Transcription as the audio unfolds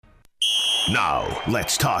Now,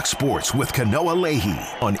 let's talk sports with Kanoa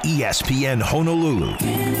Leahey on ESPN Honolulu.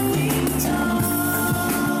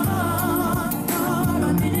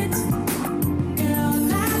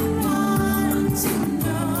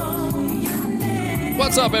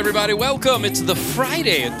 What's up, everybody? Welcome. It's the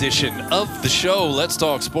Friday edition of the show. Let's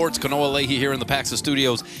talk sports. Kanoa Leahey here in the Paxa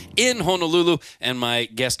Studios in Honolulu, and my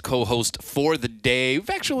guest co-host for the day. We've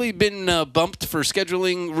actually been bumped for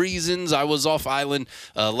scheduling reasons. I was off island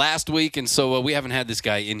last week, and so we haven't had this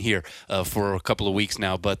guy in here for a couple of weeks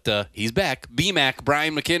now, but he's back. BMAC,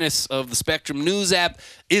 Brian McInnis of the Spectrum News app,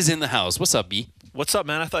 is in the house. What's up, B? What's up,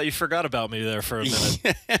 man? I thought you forgot about me there for a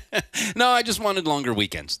minute. No, I just wanted longer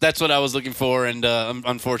weekends. That's what I was looking for, and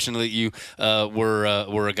unfortunately, you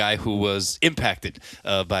were a guy who was impacted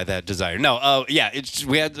by that desire. No,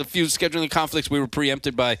 we had a few scheduling conflicts. We were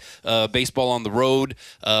preempted by baseball on the road,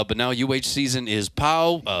 but now UH season is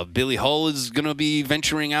pow. Billy Hull is going to be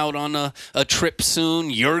venturing out on a trip soon.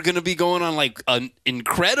 You're going to be going on like an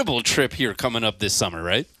incredible trip here coming up this summer,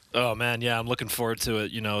 right? Oh, man, yeah, I'm looking forward to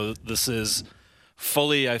it. You know, this is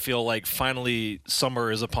fully, I feel like finally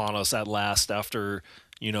summer is upon us at last after,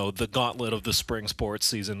 you know, the gauntlet of the spring sports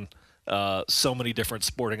season. So many different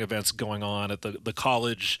sporting events going on at the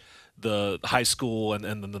college, the high school, and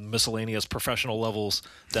the miscellaneous professional levels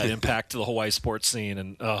that impact the Hawaii sports scene.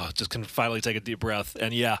 And just can finally take a deep breath.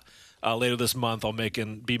 And yeah, later this month I'll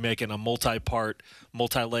be making a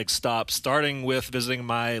multi-leg stop, starting with visiting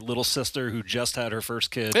my little sister who just had her first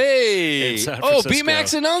kid. Hey! In San Francisco.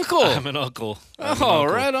 B-Mac's an uncle! I'm an uncle.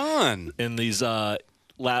 Right on. In these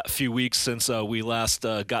few weeks since we last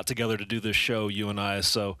got together to do this show, you and I.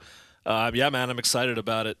 So, yeah, man, I'm excited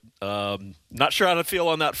about it. Not sure how to feel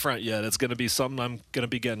on that front yet. It's going to be something I'm going to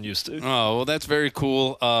be getting used to. Oh, well, that's very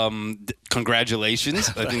cool. Congratulations.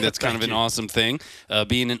 I think that's kind of an awesome thing.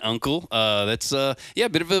 Being an uncle, that's a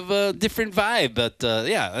bit of a different vibe. But,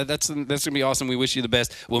 that's going to be awesome. We wish you the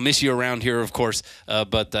best. We'll miss you around here, of course,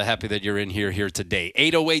 but happy that you're in here today.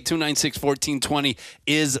 808-296-1420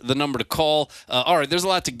 is the number to call. All right, there's a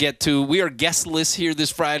lot to get to. We are guestless here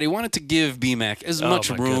this Friday. Wanted to give BMAC as much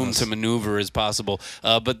room to maneuver as possible.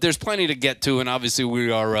 But there's plenty to get to, and obviously we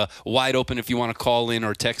are wide open if you want to call in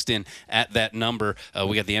or text in at that number.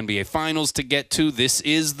 We got the NBA Finals to get to. This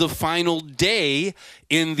is the final day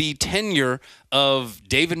in the tenure of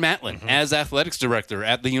David Matlin as athletics director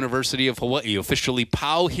at the University of Hawaii. Officially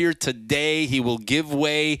POW here today. He will give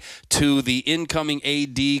way to the incoming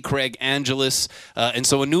AD, Craig Angelis. And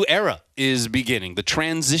so a new era is beginning. The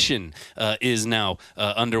transition is now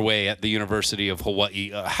underway at the University of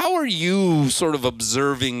Hawaii. How are you sort of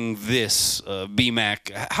observing this,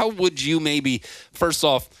 BMAC? How would you maybe, first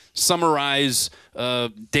off, summarize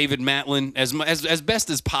David Matlin as best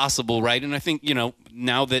as possible, right? And I think, you know,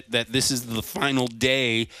 now that this is the final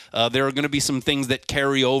day, there are going to be some things that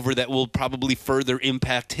carry over that will probably further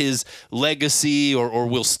impact his legacy or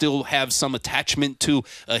will still have some attachment to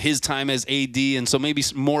his time as AD. And so maybe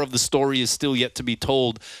more of the story is still yet to be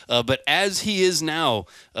told. But as he is now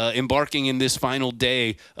embarking in this final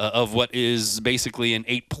day of what is basically an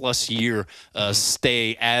 8+ year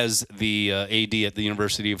stay as the AD at the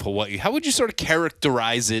University of Hawaii, how would you sort of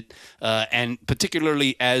characterize it, and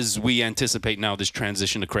particularly as we anticipate now this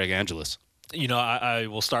transition to Craig Angelis? You know, I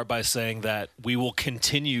will start by saying that we will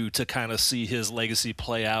continue to kind of see his legacy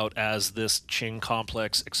play out as this Ching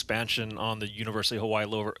Complex expansion on the University of Hawaii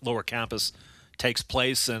lower campus takes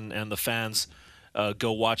place, and the fans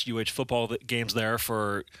go watch UH football games there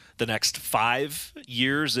for the next 5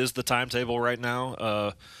 years is the timetable right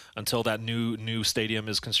now, until that new stadium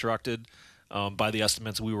is constructed. By the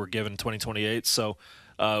estimates we were given, 2028. So,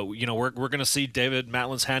 you know, we're going to see David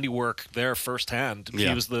Matlin's handiwork there firsthand. Yeah.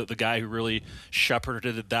 He was the guy who really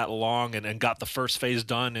shepherded that along and got the first phase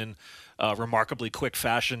done in remarkably quick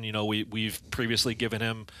fashion. You know, we've previously given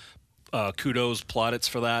him kudos, plaudits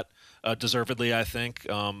for that, deservedly, I think,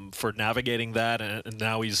 for navigating that. And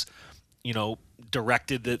now he's, you know,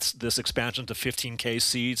 directed this expansion to 15K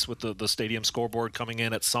seats with the stadium scoreboard coming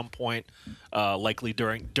in at some point, likely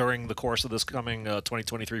during the course of this coming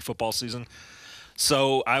 2023 football season.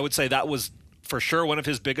 So I would say that was for sure one of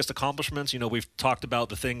his biggest accomplishments. You know, we've talked about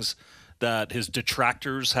the things that his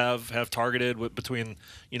detractors have targeted between,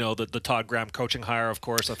 you know, the Todd Graham coaching hire, of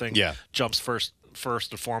course, I think jumps first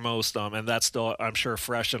and foremost. And that's still, I'm sure,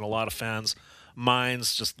 fresh in a lot of fans'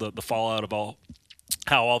 minds, just the fallout of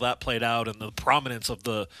how all that played out and the prominence of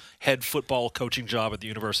the head football coaching job at the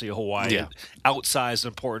University of Hawaii. Yeah. Outsized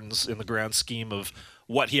importance in the grand scheme of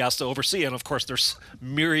what he has to oversee. And of course, there's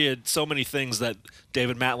so many things that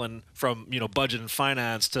David Matlin, from, you know, budget and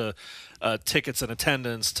finance to tickets and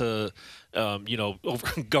attendance to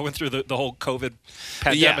going through the whole COVID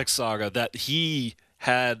pandemic saga, that he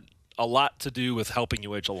had a lot to do with helping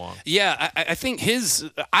UH along. Yeah, I think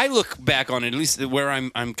I look back on it, at least where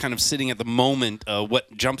I'm kind of sitting at the moment,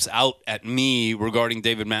 what jumps out at me regarding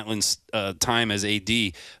David Matlin's time as AD,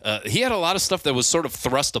 he had a lot of stuff that was sort of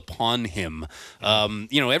thrust upon him.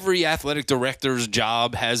 Every athletic director's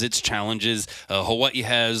job has its challenges. Hawaii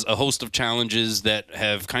has a host of challenges that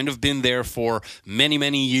have kind of been there for many,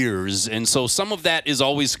 many years. And so some of that is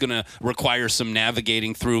always going to require some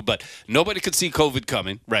navigating through, but nobody could see COVID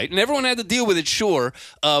coming, right? And everyone had to deal with it, sure,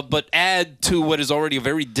 but add to what is already a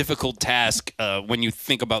very difficult task when you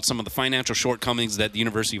think about some of the financial shortcomings that the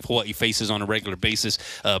University of Hawaii faces on a regular basis,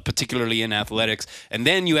 particularly in athletics. And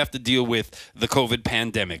then you have to deal with the COVID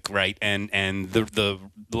pandemic, right? And the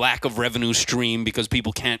lack of revenue stream because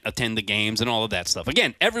people can't attend the games and all of that stuff.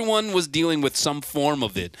 Again, everyone was dealing with some form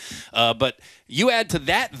of it. But you add to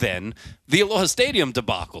that then the Aloha Stadium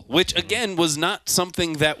debacle, which again was not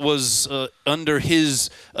something that was under his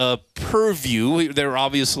purview. There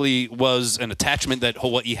obviously was an attachment that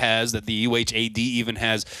Hawaii has, that the UHAD even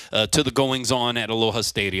has, to the goings-on at Aloha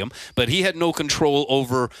Stadium, but he had no control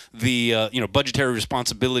over the budgetary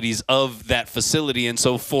responsibilities of that facility, and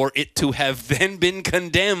so for it to have then been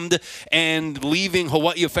condemned and leaving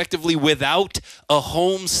Hawaii effectively without a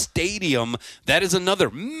home stadium, that is another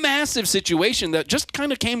massive situation that just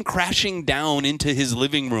kind of came crashing down into his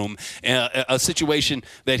living room, a situation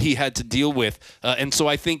that he had to deal with. And so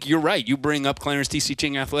I think you're right. You bring up Clarence T.C.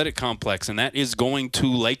 Ching Athletic Complex, and that is going to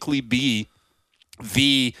likely be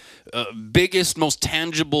the biggest, most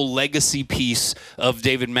tangible legacy piece of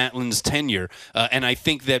David Matlin's tenure. And I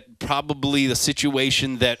think that probably the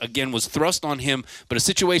situation that, again, was thrust on him, but a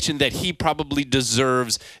situation that he probably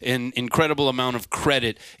deserves an incredible amount of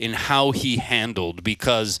credit in how he handled,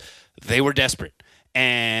 because they were desperate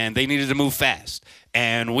and they needed to move fast.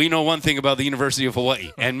 And we know one thing about the University of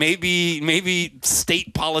Hawaii, and maybe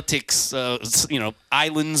state politics,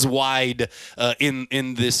 islands wide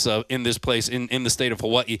in this place in the state of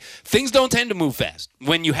Hawaii. Things don't tend to move fast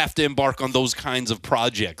when you have to embark on those kinds of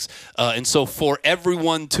projects. And so for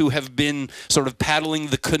everyone to have been sort of paddling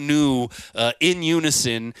the canoe in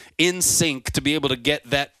unison, in sync, to be able to get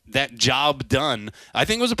that job done, I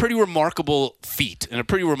think was a pretty remarkable feat and a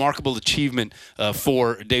pretty remarkable achievement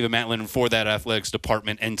for David Matlin and for that athletics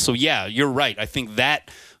department. And so, yeah, you're right. I think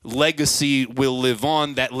that legacy will live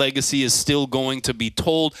on. That legacy is still going to be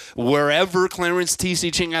told wherever Clarence T.C.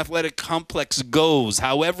 Ching Athletic Complex goes,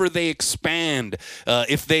 however they expand.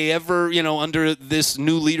 If they ever, under this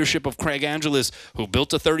new leadership of Craig Angeles, who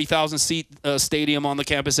built a 30,000-seat stadium on the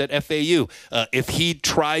campus at FAU, if he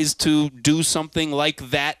tries to do something like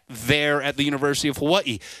that there at the University of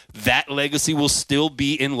Hawaii, that legacy will still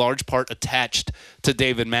be in large part attached to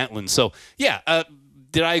David Matlin. So, yeah,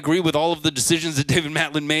 did I agree with all of the decisions that David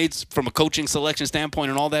Matlin made from a coaching selection standpoint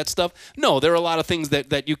and all that stuff? No, there are a lot of things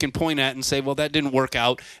that you can point at and say, well, that didn't work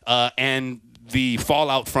out, and the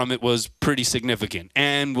fallout from it was pretty significant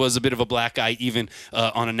and was a bit of a black eye even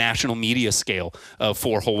on a national media scale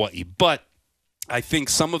for Hawaii. But I think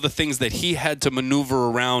some of the things that he had to maneuver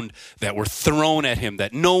around that were thrown at him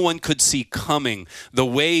that no one could see coming, the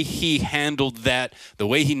way he handled that, the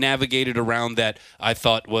way he navigated around that, I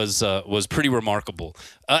thought was pretty remarkable.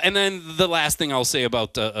 And then the last thing I'll say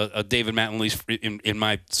about David Matlin, at least in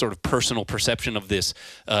my sort of personal perception of this,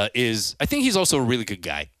 is I think he's also a really good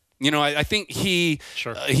guy. I think he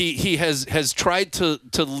has tried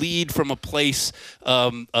to lead from a place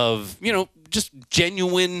of just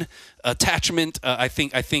genuine attachment. I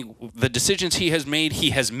think the decisions he has made, he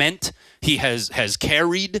has meant, he has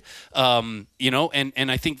carried. And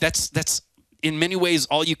I think that's in many ways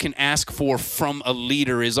all you can ask for from a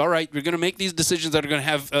leader is, all right, you're going to make these decisions that are going to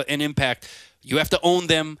have an impact. You have to own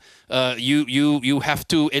them. You have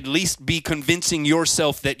to at least be convincing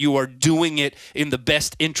yourself that you are doing it in the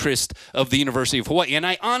best interest of the University of Hawaii. And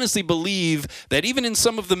I honestly believe that even in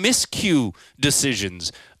some of the miscue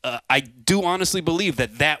decisions, I do honestly believe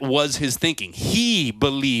that was his thinking. He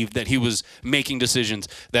believed that he was making decisions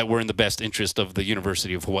that were in the best interest of the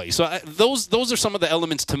University of Hawaii. So those are some of the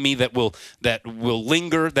elements to me that will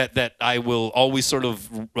linger, that I will always sort of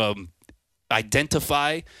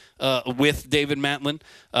identify with David Matlin,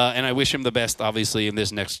 and I wish him the best, obviously, in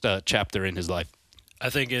this next chapter in his life. I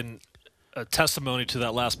think in a testimony to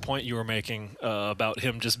that last point you were making about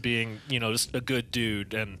him just being, just a good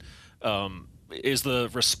dude, and is the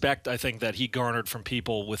respect I think that he garnered from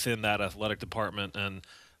people within that athletic department, and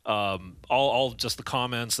all just the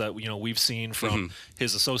comments that we've seen from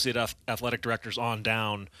his associate athletic directors on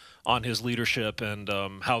down on his leadership, and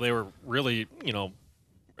how they were really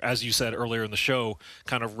as you said earlier in the show,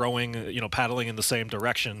 kind of rowing, paddling in the same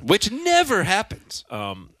direction. Which never happens.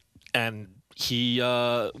 And he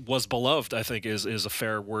was beloved, I think, is a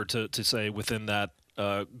fair word to say within that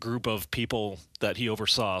group of people that he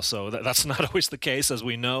oversaw. So that's not always the case, as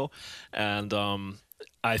we know. And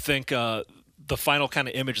I think the final kind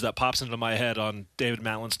of image that pops into my head on David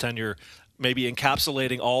Matlin's tenure, maybe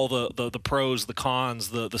encapsulating all the pros, the cons,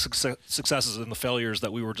 the successes and the failures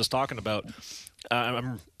that we were just talking about.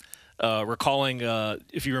 I'm recalling,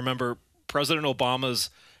 if you remember, President Obama's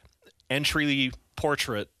entry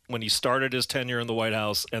portrait when he started his tenure in the White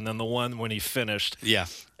House, and then the one when he finished. Yeah.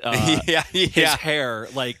 His hair,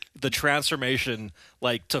 like the transformation,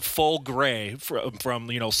 like to full gray from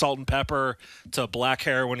salt and pepper to black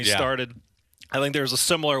hair when he started. I think there's a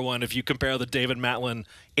similar one if you compare the David Matlin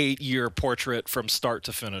 8-year portrait from start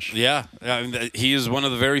to finish. Yeah, he is one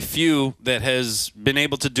of the very few that has been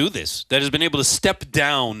able to do this, that has been able to step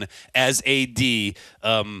down as AD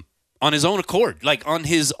on his own accord, like on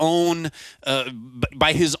his own,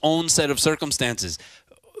 by his own set of circumstances.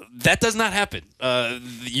 That does not happen.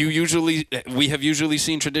 We have usually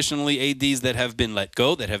seen traditionally ADs that have been let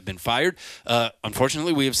go, that have been fired.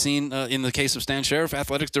 Unfortunately, we have seen in the case of Stan Sheriff,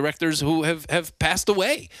 athletics directors who have passed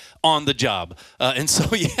away on the job. And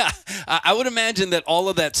so, yeah, I would imagine that all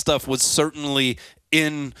of that stuff was certainly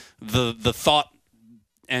in the thought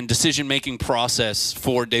and decision-making process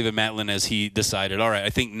for David Matlin as he decided, all right, I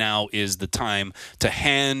think now is the time to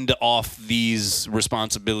hand off these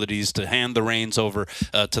responsibilities, to hand the reins over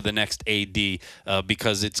to the next AD,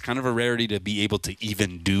 because it's kind of a rarity to be able to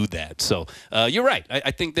even do that. So you're right.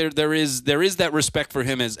 I think there is that respect for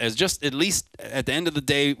him as just, at least at the end of the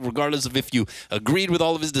day, regardless of if you agreed with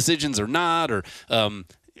all of his decisions or not, or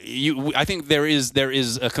I think there is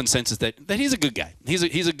a consensus that he's a good guy. He's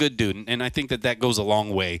a good dude, and I think that goes a long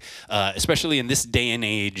way, especially in this day and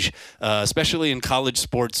age, especially in college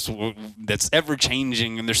sports that's ever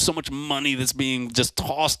changing, and there's so much money that's being just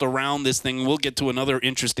tossed around this thing. We'll get to another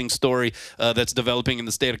interesting story that's developing in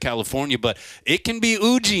the state of California, but it can be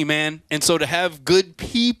oogy, man. And so to have good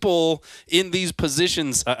people in these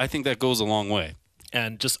positions, I think that goes a long way.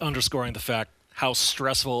 And just underscoring the fact how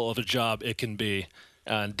stressful of a job it can be.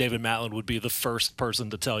 And David Matlin would be the first person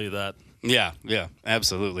to tell you that. Yeah,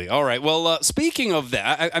 absolutely. All right. Well, speaking of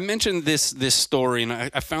that, I mentioned this story, and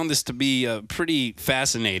I found this to be pretty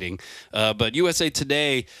fascinating. But USA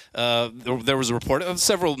Today, there was a report.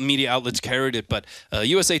 Several media outlets carried it, but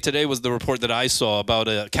USA Today was the report that I saw about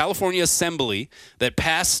a California assembly that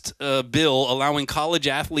passed a bill allowing college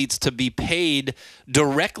athletes to be paid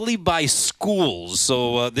directly by schools.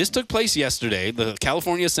 So this took place yesterday. The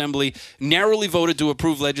California Assembly narrowly voted to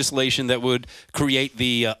approve legislation that would create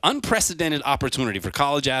the unprecedented opportunity for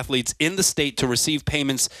college athletes in the state to receive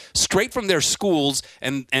payments straight from their schools,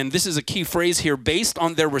 and this is a key phrase here, based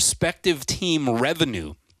on their respective team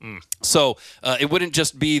revenue. So it wouldn't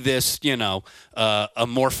just be this,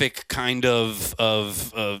 amorphic kind of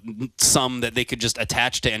sum that they could just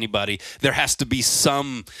attach to anybody. There has to be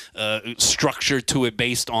some structure to it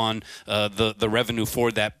based on the revenue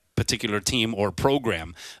for that particular team or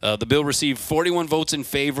program. The bill received 41 votes in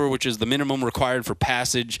favor, which is the minimum required for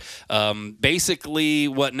passage. Basically,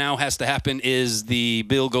 what now has to happen is the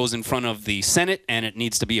bill goes in front of the Senate, and it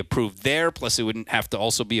needs to be approved there. Plus, it would have to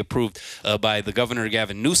also be approved by the governor,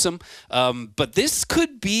 Gavin Newsom. But this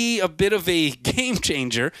could be a bit of a game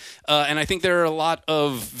changer, and I think there are a lot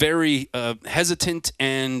of very hesitant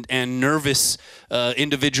and nervous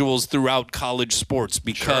individuals throughout college sports,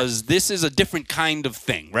 because this is a different kind of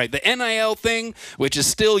thing, right? The NIL thing, which is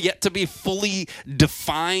still yet to be fully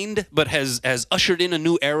defined, but has ushered in a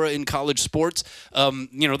new era in college sports.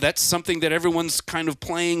 That's something that everyone's kind of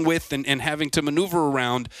playing with and having to maneuver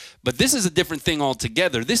around. But this is a different thing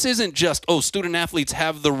altogether. This isn't just, student athletes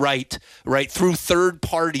have the right through third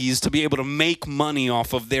parties to be able to make money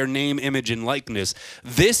off of their name, image, and likeness.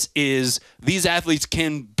 This is, these athletes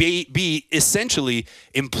can be essentially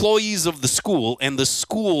employees of the school, and the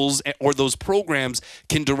schools or those programs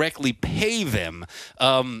can directly pay them.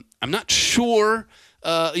 I'm not sure,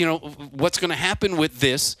 what's going to happen with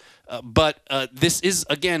this, but this is,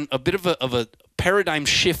 again, a bit of a paradigm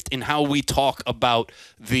shift in how we talk about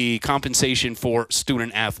the compensation for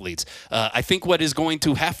student athletes. I think what is going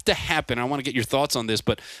to have to happen, I want to get your thoughts on this,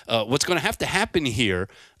 but what's going to have to happen here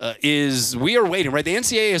is we are waiting, right? The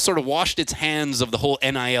NCAA has sort of washed its hands of the whole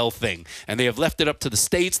NIL thing, and they have left it up to the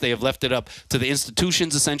states. They have left it up to the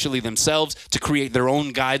institutions, essentially themselves, to create their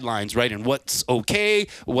own guidelines, right? And what's okay,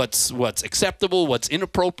 what's acceptable, what's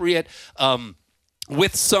inappropriate.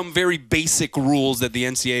 with some very basic rules that the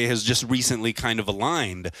NCAA has just recently kind of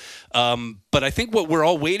aligned. But I think what we're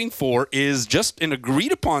all waiting for is just an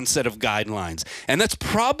agreed upon set of guidelines. And that's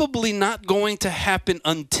probably not going to happen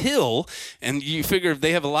until, and you figure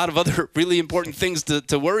they have a lot of other really important things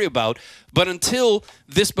to worry about, but until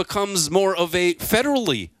this becomes more of a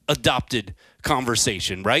federally adopted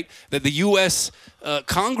conversation, right? That the U.S.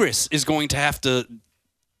 Congress is going to have to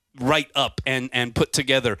write up and put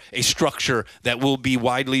together a structure that will be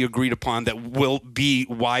widely agreed upon, that will be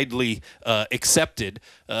widely accepted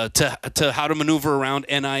to how to maneuver around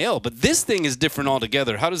NIL. But this thing is different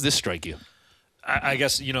altogether. How does this strike you? I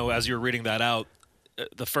guess, as you're reading that out,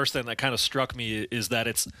 the first thing that kind of struck me is that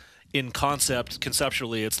it's in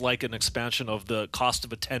conceptually, it's like an expansion of the cost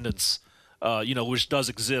of attendance, which does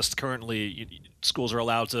exist currently. Schools are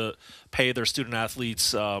allowed to pay their student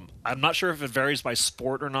athletes. I'm not sure if it varies by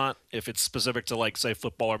sport or not, if it's specific to, like, say,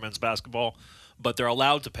 football or men's basketball, but they're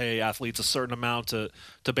allowed to pay athletes a certain amount to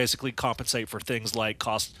basically compensate for things like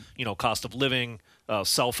cost of living,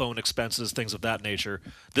 cell phone expenses, things of that nature.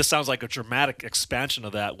 This sounds like a dramatic expansion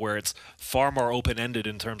of that, where it's far more open-ended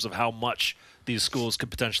in terms of how much these schools could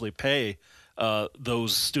potentially pay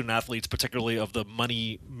those student athletes, particularly of the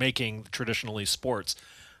money-making traditionally sports.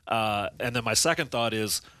 And then my second thought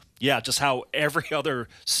is, just how every other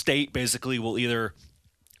state basically will either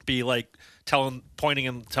be like pointing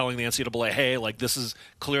and telling the NCAA, hey, like, this is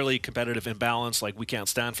clearly competitive imbalance, like, we can't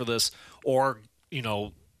stand for this, or,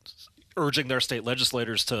 urging their state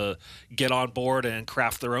legislators to get on board and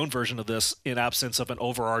craft their own version of this in absence of an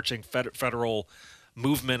overarching federal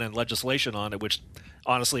movement and legislation on it, which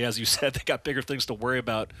honestly, as you said, they got bigger things to worry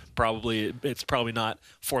about. It's probably not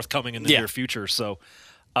forthcoming in the near future. So,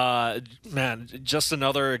 just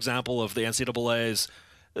another example of the NCAA's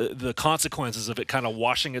the consequences of it kind of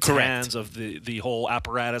washing its hands of the whole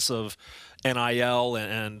apparatus of NIL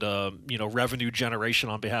and revenue generation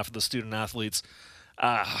on behalf of the student athletes.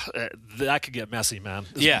 That could get messy, man.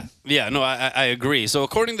 No, I agree. So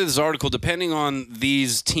according to this article, depending on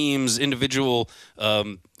these teams' individual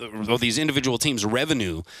teams'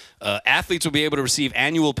 revenue, athletes will be able to receive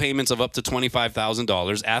annual payments of up to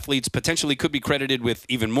 $25,000. Athletes potentially could be credited with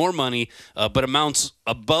even more money, but amounts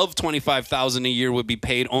above $25,000 a year would be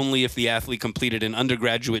paid only if the athlete completed an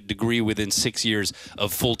undergraduate degree within 6 years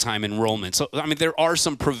of full-time enrollment. So, I mean, there are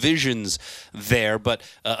some provisions there, but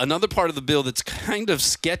another part of the bill that's kind of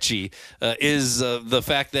sketchy is the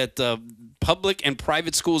fact that public and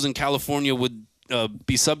private schools in California would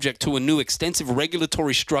be subject to a new extensive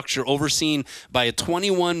regulatory structure overseen by a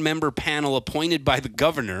 21-member panel appointed by the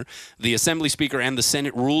governor, the Assembly Speaker, and the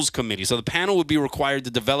Senate Rules Committee. So the panel would be required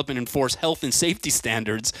to develop and enforce health and safety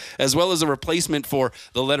standards, as well as a replacement for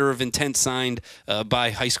the letter of intent signed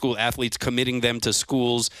by high school athletes committing them to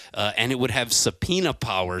schools, and it would have subpoena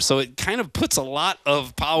power. So it kind of puts a lot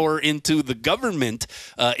of power into the government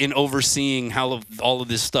in overseeing how all of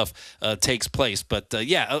this stuff takes place. But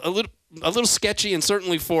a little sketchy, and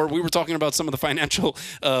certainly we were talking about some of the financial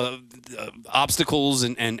obstacles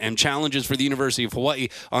and challenges for the University of Hawaii.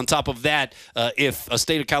 On top of that, if a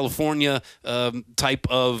state of California type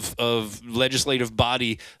of legislative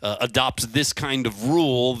body adopts this kind of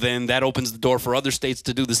rule, then that opens the door for other states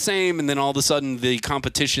to do the same, and then all of a sudden the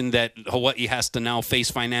competition that Hawaii has to now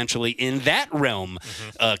face financially in that realm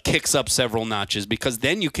kicks up several notches, because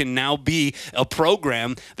then you can now be a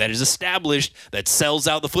program that is established, that sells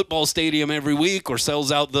out the football stadium every week or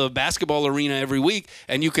sells out the basketball arena every week,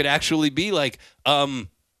 and you could actually be like,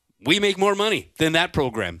 we make more money than that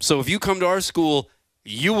program. So if you come to our school,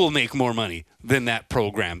 you will make more money than that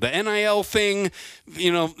program. The NIL thing,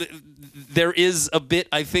 there is a bit,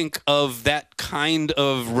 I think, of that kind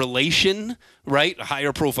of relation, right?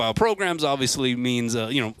 Higher profile programs obviously means,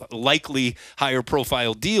 likely higher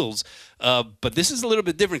profile deals. But this is a little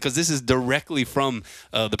bit different because this is directly from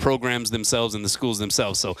the programs themselves and the schools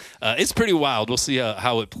themselves. So it's pretty wild. We'll see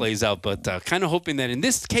how it plays out. But kind of hoping that in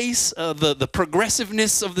this case, the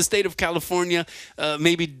progressiveness of the state of California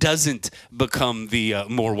maybe doesn't become the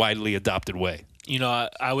more widely adopted way.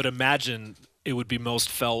 I would imagine it would be most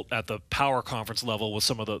felt at the power conference level with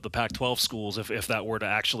some of the Pac-12 schools if that were to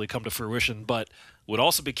actually come to fruition. But would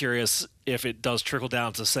also be curious if it does trickle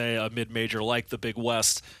down to, say, a mid-major like the Big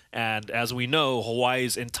West. And as we know,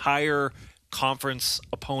 Hawaii's entire conference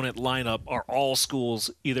opponent lineup are all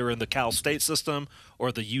schools either in the Cal State system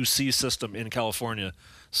or the UC system in California.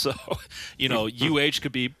 So, UH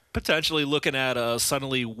could be potentially looking at a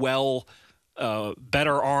suddenly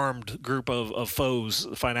better armed group of foes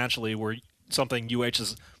financially, where something UH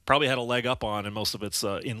has probably had a leg up on in most of its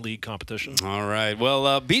in-league competition. All right.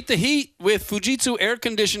 Well, beat the heat with Fujitsu air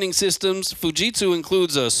conditioning systems. Fujitsu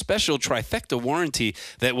includes a special trifecta warranty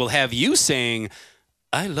that will have you saying,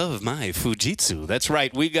 I love my Fujitsu. That's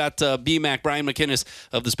right. We got BMAC, Brian McInnis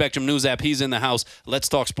of the Spectrum News app. He's in the house. Let's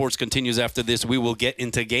Talk Sports continues after this. We will get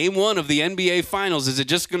into Game 1 of the NBA Finals. Is it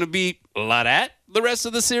just going to be la that the rest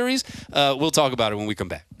of the series? We'll talk about it when we come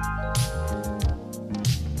back.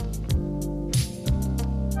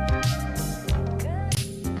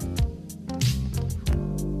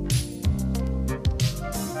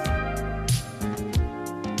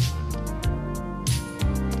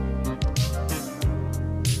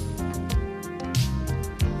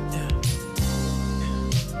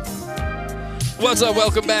 What's up?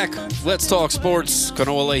 Welcome back. Let's Talk Sports.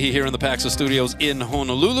 Kanoa Leahey here in the Paxa Studios in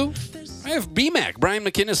Honolulu. I have BMAC, Brian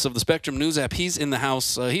McInnis of the Spectrum News app. He's in the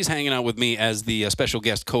house. He's hanging out with me as the special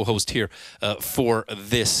guest co-host here for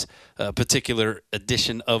this particular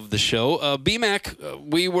edition of the show. BMAC,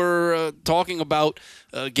 we were talking about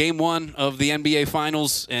Game 1 of the NBA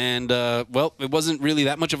Finals, and, well, it wasn't really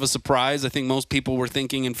that much of a surprise. I think most people were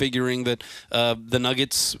thinking and figuring that the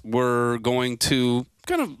Nuggets were going to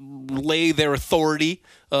kind of lay their authority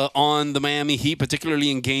on the Miami Heat, particularly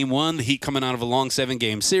in Game 1. The Heat coming out of a long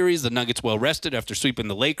 7-game series. The Nuggets well rested after sweeping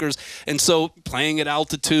the Lakers. And so playing at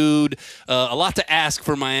altitude, a lot to ask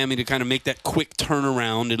for Miami to kind of make that quick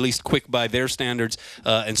turnaround, at least quick by their standards,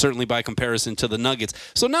 and certainly by comparison to the Nuggets.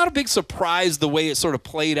 So not a big surprise the way it sort of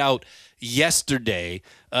played out yesterday.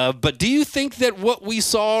 But do you think that what we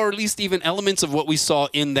saw, or at least even elements of what we saw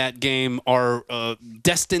in that game, are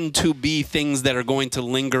destined to be things that are going to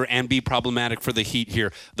linger and be problematic for the Heat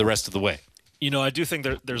here the rest of the way? You know, I do think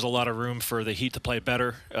there's a lot of room for the Heat to play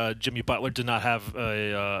better. Jimmy Butler did not have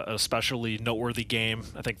a especially noteworthy game.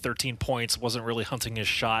 I think 13 points, wasn't really hunting his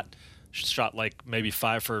shot. Shot like maybe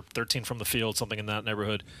 5 for 13 from the field, something in that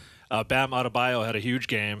neighborhood. Bam Adebayo had a huge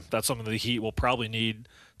game. That's something the Heat will probably need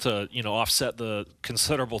to, offset the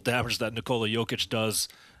considerable damage that Nikola Jokic does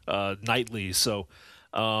nightly. So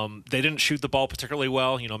they didn't shoot the ball particularly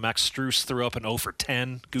well. Max Strus threw up an 0 for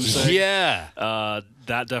 10 goose egg. Yeah.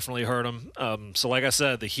 That definitely hurt him. So like I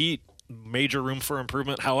said, the Heat, major room for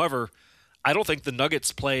improvement. However, I don't think the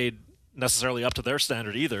Nuggets played necessarily up to their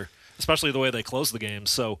standard either, especially the way they closed the game.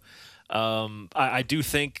 So I do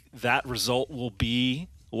think that result will be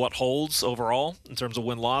what holds overall in terms of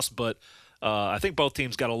win-loss, but I think both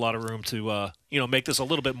teams got a lot of room to, make this a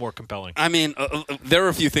little bit more compelling. I mean, there are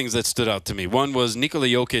a few things that stood out to me. One was Nikola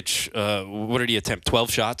Jokic, what did he attempt? 12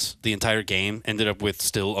 shots the entire game, ended up with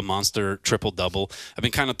still a monster triple-double. I've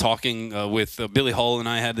been kind of talking with Billy Hull, and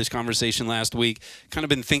I had this conversation last week, kind of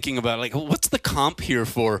been thinking about, what's the comp here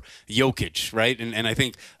for Jokic, right? And I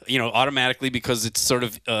think, automatically, because it's sort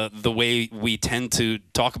of the way we tend to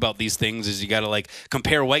talk about these things is you got to,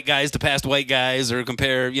 compare white guys to past white guys, or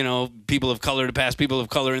compare, people of color to past people of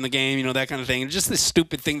color in the game, that kind of thing. It's just this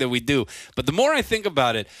stupid thing that we do. But the more I think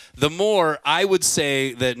about it, the more I would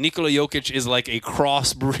say that Nikola Jokic is like a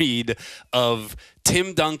crossbreed of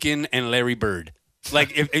Tim Duncan and Larry Bird.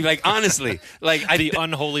 Honestly, the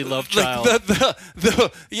unholy love child.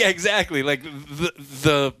 Yeah, exactly.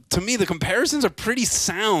 To me, the comparisons are pretty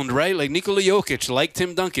sound, right? Like Nikola Jokic, like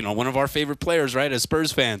Tim Duncan, one of our favorite players, right? As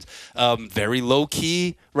Spurs fans, very low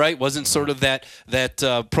key, right? Wasn't sort of that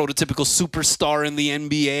prototypical superstar in the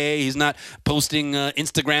NBA. He's not posting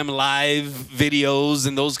Instagram live videos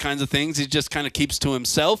and those kinds of things. He just kind of keeps to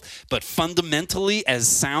himself. But fundamentally, as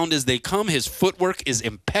sound as they come, his footwork is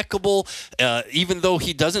impeccable. Even though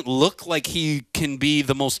he doesn't look like he can be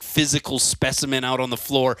the most physical specimen out on the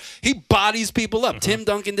floor, he bodies people up. Tim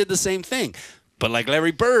Duncan did the same thing. But like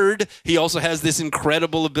Larry Bird, he also has this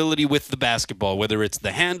incredible ability with the basketball, whether it's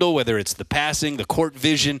the handle, whether it's the passing, the court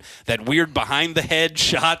vision, that weird behind-the-head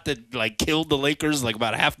shot that killed the Lakers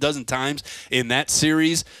about a half dozen times in that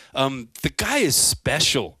series. The guy is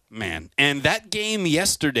special, man. And that game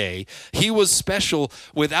yesterday, he was special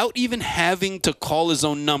without even having to call his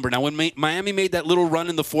own number. Now, when Miami made that little run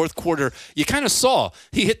in the fourth quarter, you kind of saw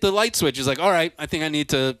he hit the light switch. He's like, all right, I think I need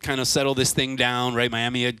to kind of settle this thing down, right?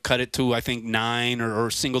 Miami had cut it to, I think, 9 or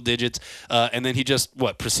single digits. And then he just,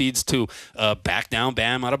 proceeds to back down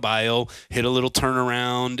Bam Adebayo, hit a little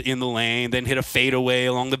turnaround in the lane, then hit a fadeaway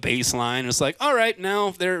along the baseline. And it's like, all right, now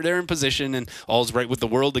they're in position and all's right with the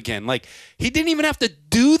world again. He didn't even have to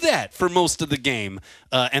do that for most of the game,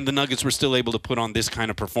 and the Nuggets were still able to put on this kind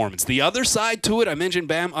of performance. The other side to it, I mentioned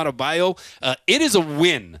Bam Adebayo. It is a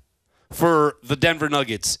win for the Denver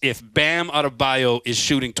Nuggets if Bam Adebayo is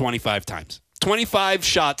shooting 25 times. 25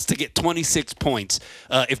 shots to get 26 points.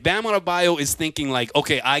 If Bam Adebayo is thinking like,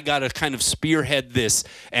 okay, I got to kind of spearhead this,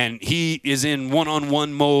 and he is in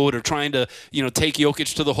one-on-one mode or trying to, take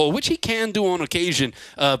Jokic to the hole, which he can do on occasion,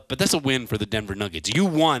 but that's a win for the Denver Nuggets. You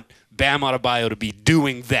want Bam Adebayo to be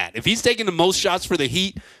doing that. If he's taking the most shots for the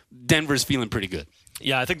Heat, Denver's feeling pretty good.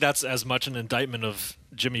 Yeah, I think that's as much an indictment of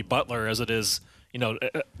Jimmy Butler as it is,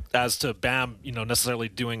 as to Bam, necessarily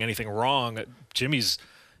doing anything wrong.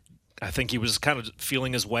 I think he was kind of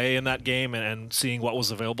feeling his way in that game and seeing what was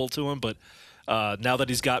available to him. But now that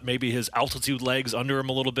he's got maybe his altitude legs under him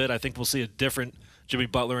a little bit, I think we'll see a different Jimmy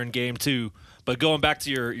Butler in game 2. But going back to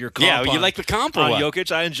your comp you like the comp or on what?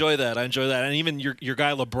 Jokic, I enjoy that. And even your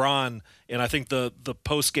guy LeBron, and I think the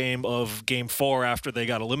post game of game 4 after they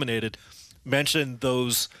got eliminated, mentioned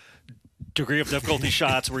those degree of difficulty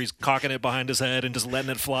shots where he's cocking it behind his head and just letting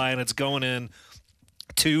it fly and it's going in.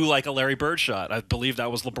 To like a Larry Bird shot. I believe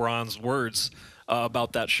that was LeBron's words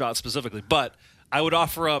about that shot specifically. But I would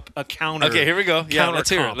offer up a counter. Okay, here we go. Yeah, let's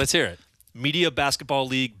hear it. comp. Let's hear it. Media Basketball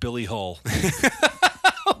League Billy Hull.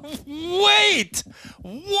 Wait,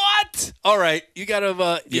 what? All right, you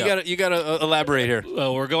gotta elaborate here.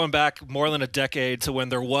 We're going back more than a decade to when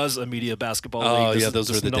there was a Media Basketball League.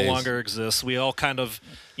 Those were the no days. longer exists. We all kind of,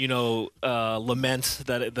 lament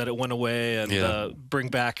that it went away and bring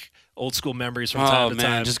back old school memories from time to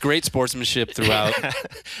time. Just great sportsmanship throughout.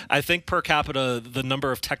 I think per capita, the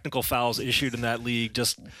number of technical fouls issued in that league,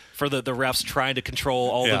 just for the refs trying to control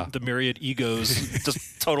all the myriad egos,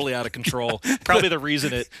 just totally out of control. Probably the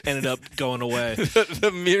reason it ended up going away.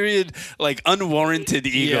 the myriad, unwarranted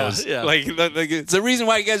egos. Yeah. Like, it's the reason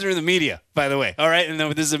why you guys are in the media, by the way. All right? And then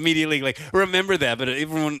this is a media league. Remember that. But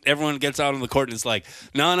everyone gets out on the court and it's like,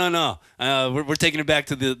 no. We're taking it back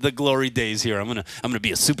to the glory days here. I'm gonna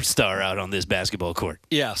be a superstar out on this basketball court.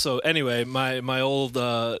 Yeah, so anyway, my old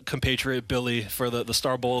compatriot Billy for the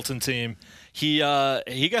Star Bulletin team, he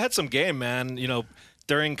had some game, man,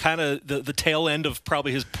 during kind of the tail end of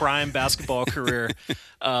probably his prime basketball career,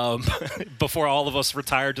 before all of us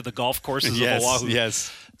retired to the golf courses of Oahu.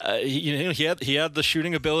 Yes. He had the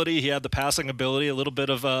shooting ability, he had the passing ability, a little bit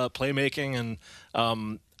of playmaking,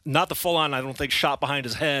 and not the full-on, I don't think, shot behind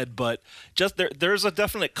his head, but just there's a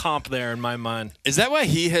definite comp there in my mind. Is that why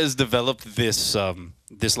he has developed this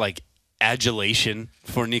adulation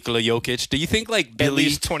for Nikola Jokic? Do you think Billy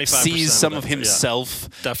sees some of himself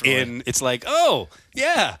in? It's like, oh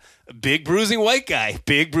yeah, big bruising white guy.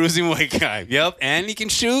 Yep, and he can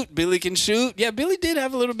shoot. Billy can shoot. Yeah, Billy did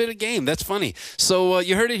have a little bit of game. That's funny. So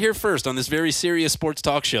you heard it here first on this very serious sports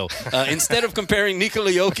talk show. Instead of comparing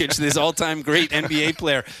Nikola Jokic, this all-time great NBA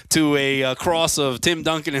player, to a cross of Tim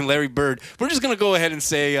Duncan and Larry Bird, we're just gonna go ahead and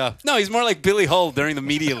say no. He's more like Billy Hull during the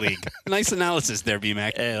media league. Nice analysis there,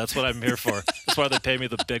 B-Mac. Hey, that's what I'm here for. That's why they pay me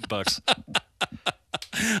the big bucks.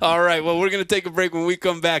 All right, well, we're going to take a break. When we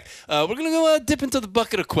come back, we're going to go dip into the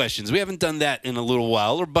bucket of questions. We haven't done that in a little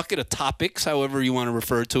while, or bucket of topics, however you want to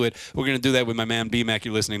refer to it. We're going to do that with my man B-Mac.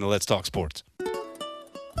 You're listening to Let's Talk Sports.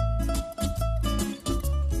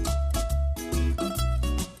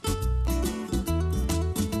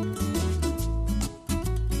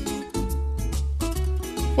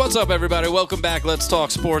 What's up, everybody? Welcome back. Let's Talk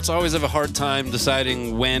Sports. I always have a hard time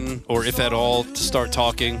deciding when, or if at all, to start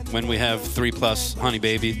talking when we have 3+ Honey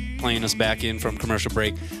Baby playing us back in from commercial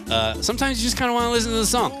break. Sometimes you just kind of want to listen to the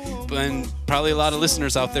song. And probably a lot of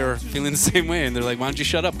listeners out there are feeling the same way. And they're like, why don't you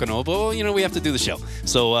shut up, Kanoa? But, well, we have to do the show.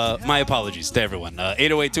 So my apologies to everyone.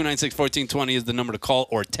 808-296-1420 is the number to call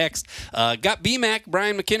or text. Got B-Mac,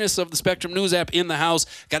 Brian McInnis of the Spectrum News app in the house.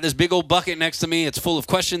 Got this big old bucket next to me. It's full of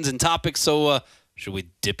questions and topics. So, should we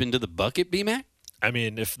dip into the bucket, B-Mac? I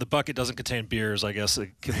mean, if the bucket doesn't contain beers, I guess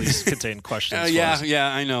it can at least contain questions.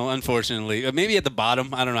 Yeah, I know, unfortunately. Maybe at the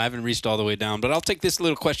bottom. I don't know. I haven't reached all the way down. But I'll take this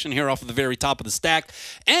little question here off of the very top of the stack.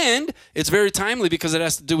 And it's very timely because it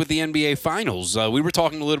has to do with the NBA Finals. We were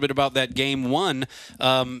talking a little bit about that Game 1.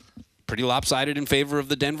 Pretty lopsided in favor of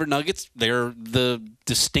the Denver Nuggets. They're the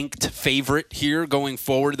distinct favorite here going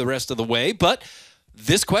forward the rest of the way. But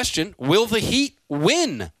this question, will the Heat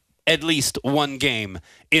win at least one game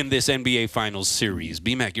in this NBA Finals series?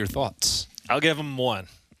 B-Mac, your thoughts? I'll give them one.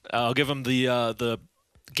 I'll give them the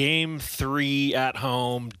Game 3 at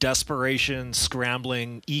home, desperation,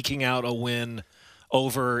 scrambling, eking out a win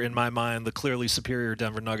over, in my mind, the clearly superior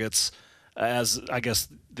Denver Nuggets, as I guess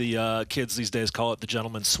the kids these days call it, the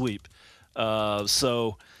gentleman's sweep.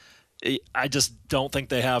 So I just don't think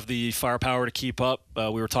they have the firepower to keep up.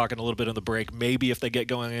 We were talking a little bit in the break. Maybe if they get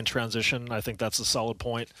going in transition, I think that's a solid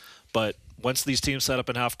point. But once these teams set up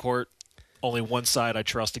in half court, only one side I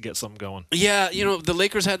trust to get something going. Yeah, the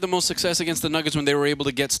Lakers had the most success against the Nuggets when they were able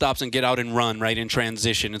to get stops and get out and run, right, in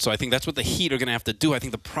transition. And so I think that's what the Heat are going to have to do. I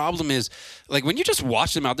think the problem is, like, when you just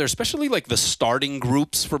watch them out there, especially, like, the starting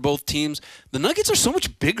groups for both teams, the Nuggets are so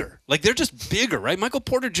much bigger. Like, they're just bigger, right? Michael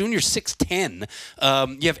Porter Jr. 6'10".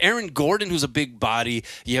 You have Aaron Gordon, who's a big body.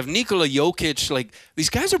 You have Nikola Jokic. Like, these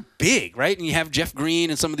guys are big, right? And you have Jeff Green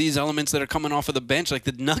and some of these elements that are coming off of the bench. Like,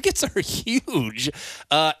 the Nuggets are huge.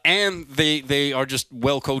 And they are just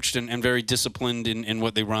well coached and very disciplined in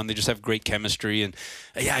what they run. They just have great chemistry. And,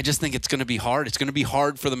 yeah, I just think it's going to be hard. It's going to be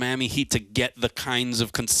hard for the Miami Heat to get the kinds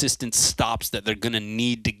of consistent stops that they're going to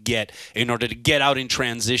need to get in order to get out in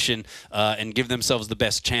transition and give themselves the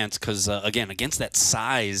best chance. Because, again, against that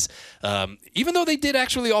size, even though they did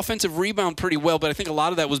actually offensive rebound pretty well, but I think a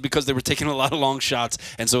lot of that was because they were taking a lot of long shots,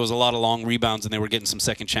 and so it was a lot of long rebounds, and they were getting some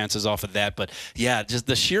second chances off of that. But, yeah, just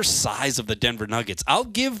the sheer size of the Denver Nuggets. I'll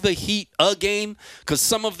give the Heat a game because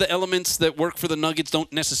some of the elements that work for the Nuggets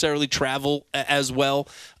don't necessarily travel as well.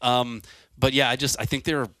 But yeah, I think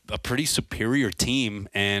they're a pretty superior team,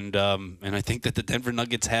 and I think that the Denver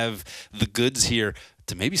Nuggets have the goods here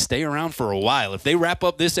to maybe stay around for a while. If they wrap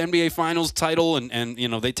up this NBA Finals title and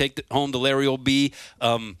they take home the Larry O'B,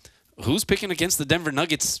 who's picking against the Denver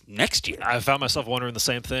Nuggets next year? I found myself wondering the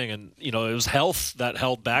same thing, and it was health that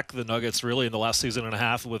held back the Nuggets really in the last season and a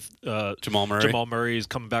half with Jamal Murray. Jamal Murray's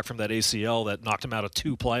coming back from that ACL that knocked him out of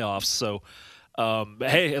 2 playoffs. So.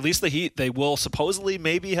 Hey, at least the Heat, they will supposedly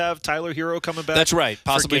maybe have Tyler Hero coming back. That's right.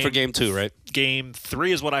 Possibly for game 2, right? Game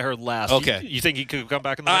 3 is what I heard last. Okay. You think he could come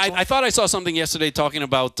back in the next one? I thought I saw something yesterday talking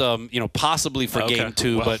about, possibly for game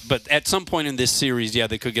 2. Well, but at some point in this series, yeah,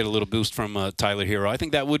 they could get a little boost from Tyler Hero. I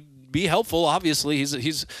think that would be helpful. Obviously,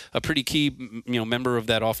 he's a pretty key, member of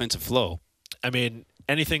that offensive flow. I mean,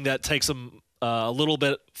 anything that takes him a little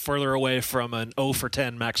bit further away from an 0 for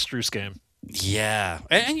 10 Max Strus game. Yeah,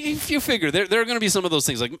 and if you figure there are going to be some of those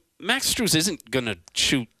things, like Max Strus isn't going to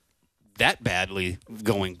shoot that badly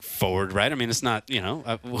going forward, right? I mean, it's not,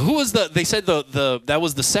 who was they said that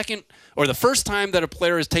was the second or the first time that a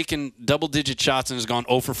player has taken double-digit shots and has gone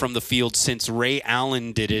 0 for from the field since Ray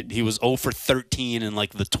Allen did it. He was 0 for 13 in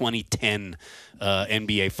like the 2010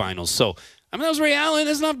 NBA Finals. So, I mean, that was Ray Allen.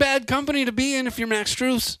 That's not bad company to be in if you're Max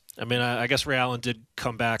Strus. I mean, I guess Ray Allen did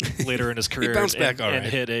come back later in his career and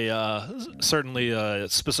hit a certainly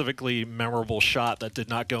specifically memorable shot that did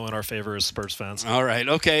not go in our favor as Spurs fans. All right,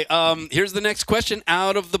 okay. Here's the next question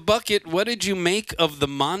out of the bucket. What did you make of the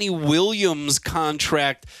Monty Williams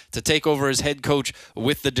contract to take over as head coach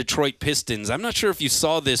with the Detroit Pistons? I'm not sure if you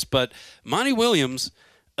saw this, but Monty Williams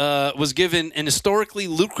was given an historically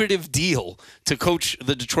lucrative deal to coach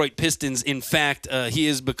the Detroit Pistons. In fact, he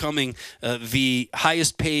is becoming the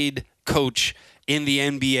highest paid coach in the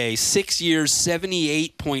NBA. 6 years,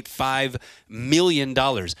 $78.5 million.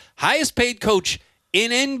 Highest paid coach in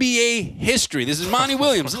NBA history. This is Monty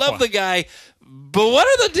Williams. Love the guy. But what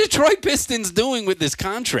are the Detroit Pistons doing with this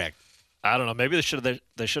contract? I don't know. Maybe they should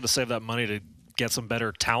have saved that money to get some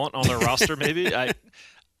better talent on their roster, maybe.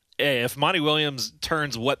 Hey, if Monty Williams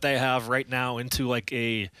turns what they have right now into like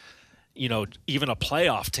a, even a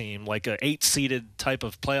playoff team, like a 8-seeded type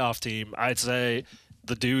of playoff team, I'd say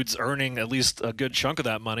the dude's earning at least a good chunk of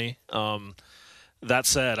that money. That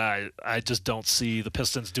said, I just don't see the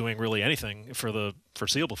Pistons doing really anything for the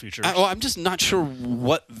foreseeable future. I'm just not sure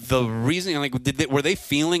what the reason. Like, were they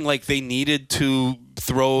feeling like they needed to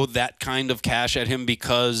throw that kind of cash at him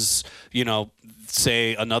because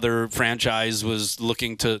say another franchise was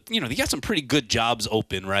looking to, you got some pretty good jobs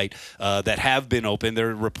open, right? That have been open. There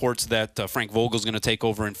are reports that Frank Vogel's going to take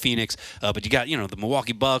over in Phoenix, but you got, the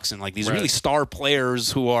Milwaukee Bucks and like these really star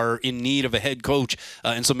players who are in need of a head coach.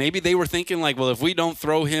 And so maybe they were thinking like, well, if we don't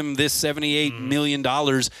throw him this $78 million,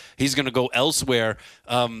 he's going to go elsewhere.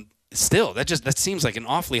 Still, that seems like an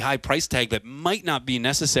awfully high price tag that might not be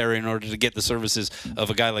necessary in order to get the services of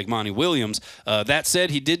a guy like Monty Williams. That said,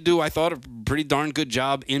 he did do, I thought, a pretty darn good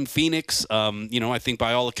job in Phoenix. I think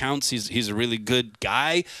by all accounts, he's a really good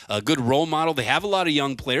guy, a good role model. They have a lot of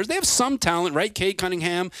young players. They have some talent, right? Cade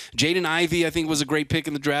Cunningham, Jaden Ivey, I think, was a great pick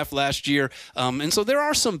in the draft last year. And so there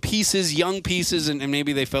are some pieces, young pieces, and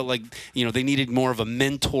maybe they felt like, they needed more of a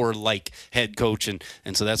mentor-like head coach. And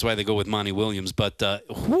so that's why they go with Monty Williams. But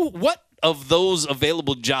what of those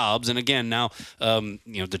available jobs, and again, now,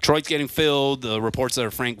 Detroit's getting filled. The reports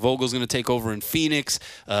that Frank Vogel's going to take over in Phoenix.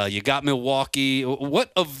 You got Milwaukee.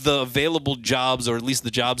 What of the available jobs, or at least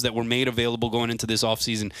the jobs that were made available going into this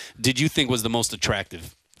offseason, did you think was the most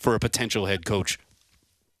attractive for a potential head coach?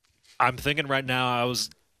 I'm thinking right now,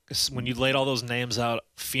 when you laid all those names out,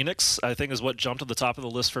 Phoenix, I think, is what jumped to the top of the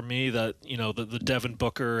list for me. That, the Devin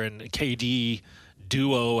Booker and KD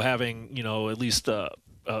duo having, at least a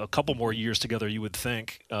couple more years together, you would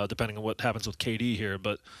think, depending on what happens with KD here.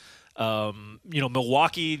 But,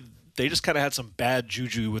 Milwaukee, they just kind of had some bad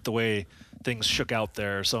juju with the way things shook out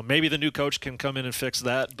there. So maybe the new coach can come in and fix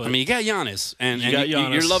that. But you got Giannis, and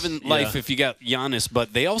Giannis. You're loving life if you got Giannis.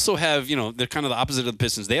 But they also have, they're kind of the opposite of the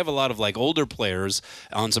Pistons. They have a lot of older players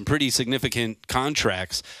on some pretty significant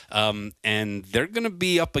contracts, and they're going to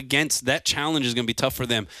be up against that. Challenge is going to be tough for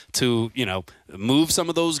them to, move some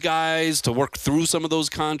of those guys, to work through some of those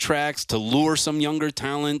contracts, to lure some younger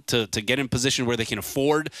talent, to get in position where they can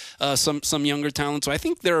afford some younger talent. So I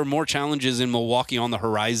think there are more challenges in Milwaukee on the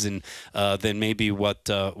horizon than maybe what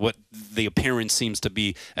the appearance seems to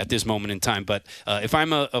be at this moment in time. But if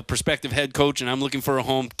I'm a prospective head coach and I'm looking for a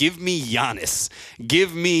home, give me Giannis.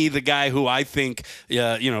 Give me the guy who I think,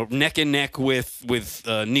 neck and neck with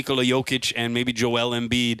Nikola Jokic and maybe Joel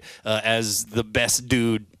Embiid as the best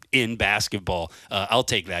dude in basketball. I'll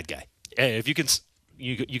take that guy. Hey, if you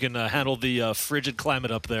can handle the frigid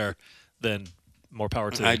climate up there, then more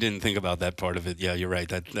power to you. I didn't think about that part of it. Yeah, you're right.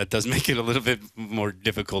 That does make it a little bit more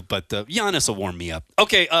difficult, but Giannis will warm me up.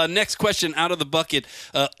 Okay, next question out of the bucket.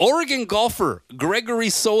 Oregon golfer Gregory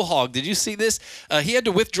Solhog. Did you see this? He had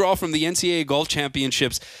to withdraw from the NCAA Golf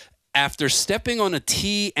Championships after stepping on a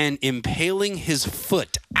tee and impaling his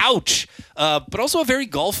foot. Ouch! But also a very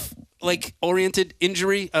oriented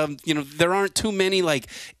injury. There aren't too many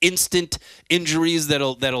instant injuries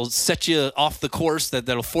that'll set you off the course,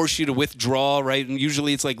 that'll force you to withdraw, right? And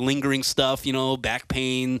usually it's lingering stuff, back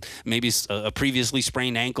pain, maybe a previously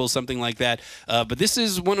sprained ankle, something like that. But this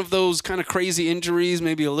is one of those kind of crazy injuries,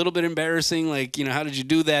 maybe a little bit embarrassing. How did you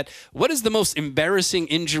do that? What is the most embarrassing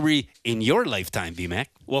injury in your lifetime, B-Mac?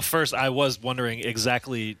 Well, first, I was wondering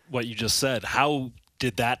exactly what you just said. How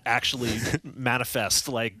did that actually manifest?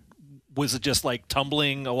 Was it just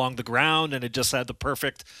tumbling along the ground and it just had the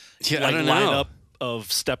perfect lineup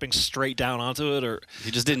of stepping straight down onto it? Or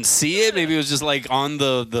you just didn't see it? Maybe it was just on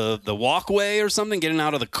the walkway or something, getting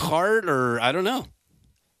out of the cart, or I don't know.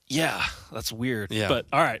 Yeah, that's weird. Yeah. But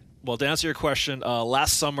all right. Well, to answer your question,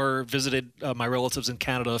 last summer visited my relatives in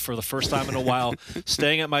Canada for the first time in a while,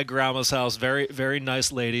 staying at my grandma's house. Very, very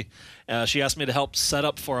nice lady. She asked me to help set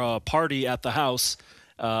up for a party at the house.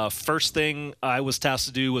 First thing I was tasked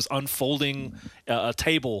to do was unfolding a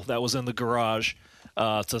table that was in the garage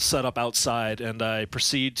to set up outside, and I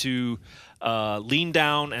proceed to lean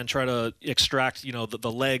down and try to extract,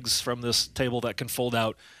 the legs from this table that can fold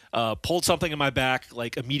out. Pulled something in my back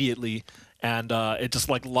immediately, and it just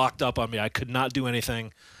locked up on me. I could not do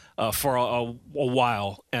anything for a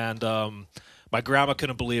while, and my grandma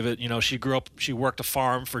couldn't believe it. She grew up, she worked a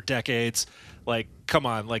farm for decades. Come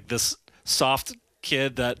on, this soft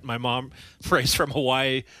kid that my mom raised from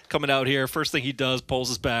Hawaii coming out here, first thing he does, pulls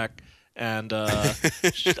his back, and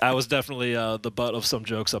I was definitely the butt of some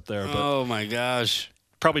jokes up there. But oh my gosh.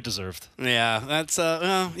 Probably deserved. Yeah, that's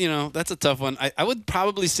that's a tough one. I would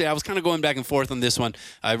probably say I was kind of going back and forth on this one.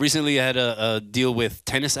 I recently had a deal with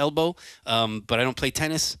tennis elbow, but I don't play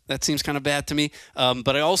tennis. That seems kind of bad to me.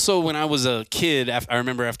 But I also, when I was a kid, I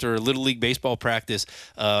remember after a Little League baseball practice,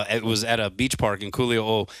 it was at a beach park in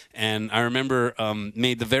Kuli'o, and I remember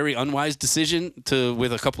made the very unwise decision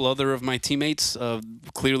with a couple other of my teammates,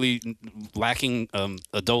 clearly lacking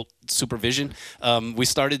adult supervision. We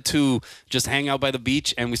started to just hang out by the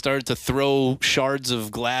beach, and we started to throw shards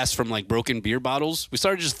of glass from broken beer bottles. We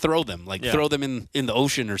started to just throw them, throw them in the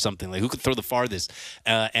ocean or something. Who could throw the farthest?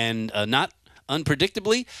 And not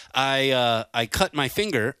unpredictably, I cut my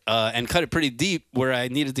finger and cut it pretty deep, where I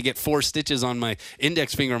needed to get 4 stitches on my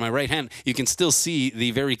index finger on my right hand. You can still see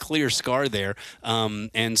the very clear scar there.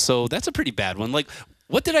 And so that's a pretty bad one.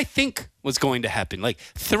 What did I think was going to happen?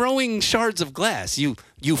 Throwing shards of glass. You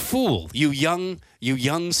fool. You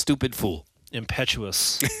young, stupid fool.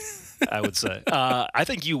 Impetuous, I would say. I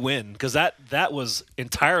think you win, because that was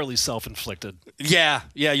entirely self-inflicted. Yeah,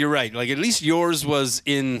 you're right. At least yours was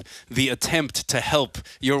in the attempt to help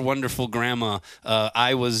your wonderful grandma.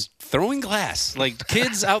 I was throwing glass.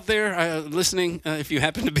 Kids out there listening, if you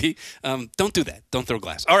happen to be, don't do that. Don't throw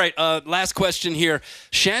glass. All right, last question here.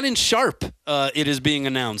 Shannon Sharp, it is being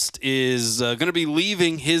announced, is going to be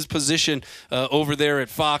leaving his position over there at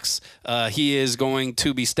Fox. He is going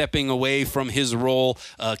to be stepping away from his role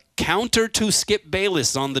counter to Skip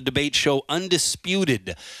Bayless on the debate show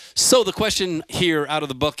Undisputed. So the question here out of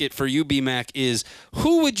the bucket for you, B-Mac, is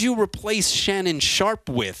who would you replace Shannon Sharpe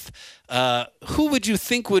with? Who would you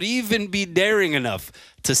think would even be daring enough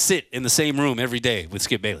to sit in the same room every day with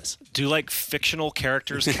Skip Bayless? Do like fictional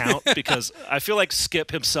characters count? Because I feel like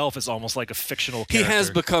Skip himself is almost like a fictional character. He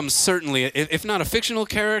has become certainly, if not a fictional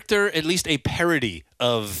character, at least a parody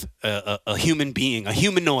of a human being, a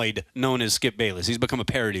humanoid known as Skip Bayless. He's become a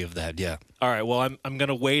parody of that, yeah. All right, well, I'm going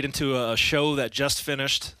to wade into a show that just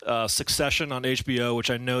finished, Succession on HBO,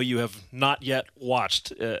 which I know you have not yet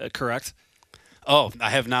watched, correct? Oh, I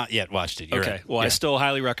have not yet watched it. You're okay, right. Well, yeah. I still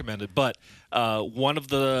highly recommend it. But one of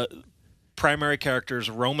the primary characters,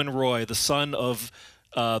 Roman Roy, the son of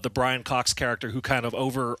the Brian Cox character, who kind of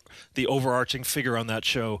the overarching figure on that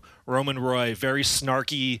show, Roman Roy, very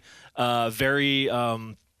snarky, very,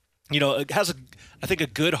 has I think a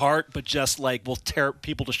good heart, but just like will tear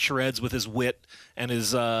people to shreds with his wit and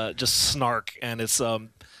his just snark. And it's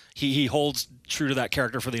he holds true to that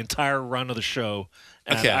character for the entire run of the show.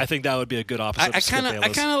 And okay. I think that would be a good opposite. I kind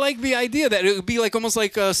of like the idea that it would be like almost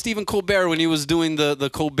like Stephen Colbert when he was doing the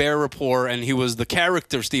Colbert Report, and he was the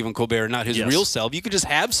character Stephen Colbert, not his real self. You could just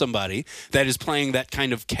have somebody that is playing that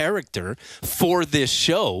kind of character for this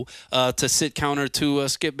show to sit counter to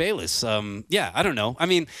Skip Bayless. I don't know. I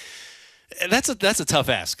mean, that's a tough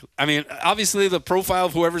ask. I mean, obviously the profile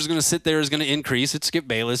of whoever's going to sit there is going to increase. It's Skip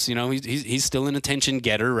Bayless. You know, he's still an attention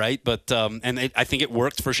getter, right? But I think it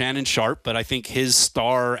worked for Shannon Sharpe. But I think his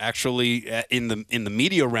star actually in the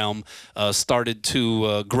media realm started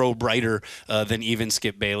to grow brighter than even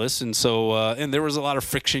Skip Bayless. And so and there was a lot of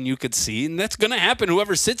friction you could see, and that's going to happen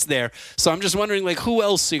whoever sits there. So I'm just wondering, like, who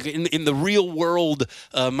else in the real world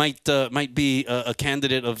might be a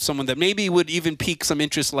candidate of someone that maybe would even pique some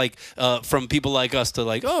interest, like. From people like us to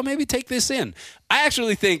like, oh, maybe take this in. I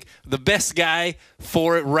actually think the best guy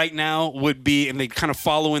for it right now would be, and they kind of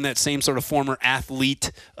follow in that same sort of former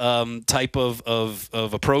athlete type of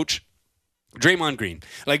approach, Draymond Green.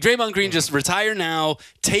 Like, Draymond Green, just retire now,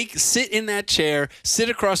 sit in that chair, sit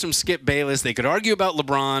across from Skip Bayless. They could argue about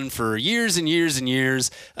LeBron for years and years and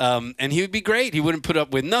years, and he would be great. He wouldn't put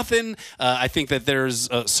up with nothing. I think that there's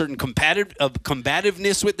a certain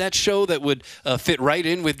combativeness with that show that would fit right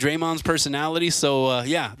in with Draymond's personality. So,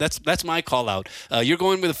 that's my call out. You're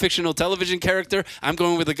going with a fictional television character. I'm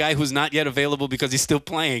going with a guy who's not yet available because he's still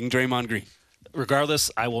playing Draymond Green. Regardless,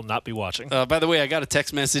 I will not be watching. By the way, I got a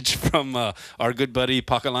text message from our good buddy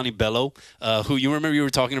Pakalani Bello, who you were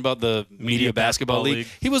talking about the Media Basketball League.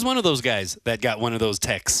 He was one of those guys that got one of those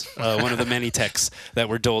texts, one of the many texts that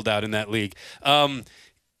were doled out in that league.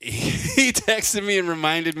 He texted me and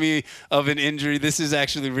reminded me of an injury. This is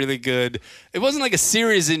actually really good. It wasn't like a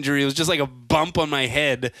serious injury. It was just like a bump on my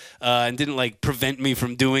head and didn't like prevent me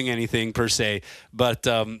from doing anything per se. But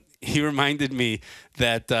he reminded me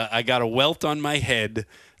that I got a welt on my head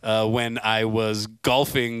when I was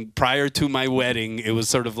golfing prior to my wedding. It was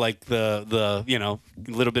sort of like the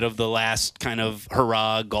little bit of the last kind of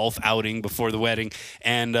hurrah golf outing before the wedding.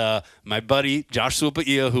 And my buddy, Josh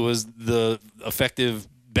Suapaia, who was the effective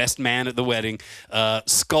best man at the wedding,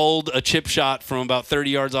 sculled a chip shot from about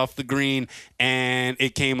 30 yards off the green, and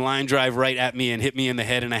it came line drive right at me and hit me in the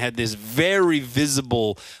head, and I had this very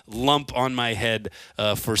visible lump on my head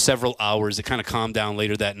for several hours. It kind of calmed down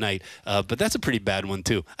later that night, but that's a pretty bad one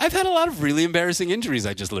too. I've had a lot of really embarrassing injuries,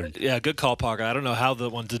 I just learned. Yeah, good call, Parker. I don't know how the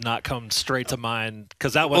one did not come straight to mind,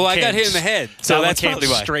 because that one I got hit in the head, so that's probably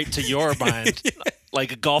why. Straight to your mind. Yeah.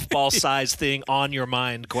 Like a golf ball size thing on your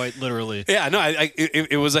mind, quite literally. Yeah, no,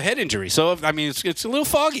 it was a head injury. So, I mean, it's a little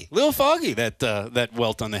foggy that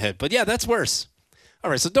welt on the head. But, yeah, that's worse. All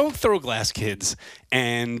right, so don't throw glass, kids,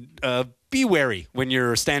 and be wary when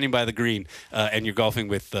you're standing by the green and you're golfing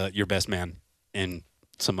with your best man and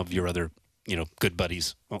some of your other, good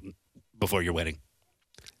buddies before your wedding.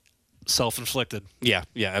 Self-inflicted. Yeah,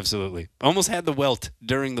 absolutely. Almost had the welt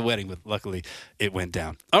during the wedding, but luckily it went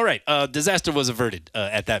down. All right, disaster was averted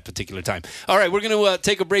at that particular time. All right, we're going to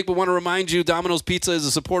take a break, but want to remind you, Domino's Pizza is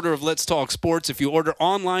a supporter of Let's Talk Sports. If you order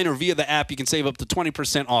online or via the app, you can save up to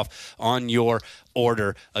 20% off on your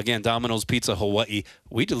order. Again, Domino's Pizza Hawaii.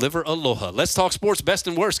 We deliver aloha. Let's Talk Sports, best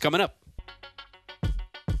and worst, coming up.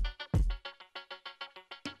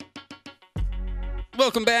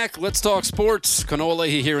 Welcome back. Let's talk sports. Kanoa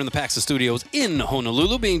Leahey here in the Paxa Studios in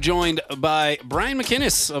Honolulu, being joined by Brian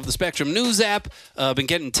McInnis of the Spectrum News app. Been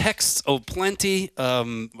getting texts plenty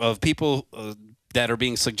of people that are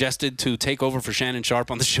being suggested to take over for Shannon Sharpe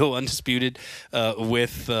on the show Undisputed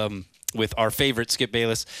with our favorite Skip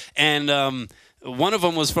Bayless. And One of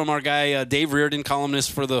them was from our guy, Dave Reardon,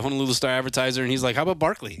 columnist for the Honolulu Star Advertiser, and he's like, how about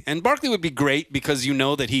Barkley? And Barkley would be great because you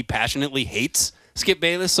know that he passionately hates Skip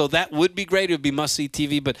Bayless, so that would be great. It would be must-see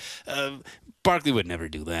TV, but Barkley would never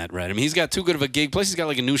do that, right? I mean, he's got too good of a gig. Plus, he's got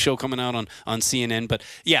like a new show coming out on CNN. But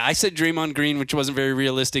yeah, I said Draymond Green, which wasn't very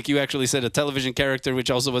realistic. You actually said a television character,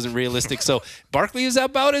 which also wasn't realistic. So Barkley is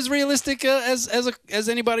about as realistic as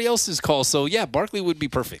anybody else's call. So yeah, Barkley would be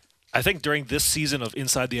perfect. I think during this season of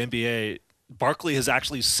Inside the NBA, Barkley has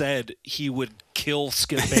actually said he would kill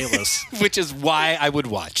Skip Bayless. Which is why I would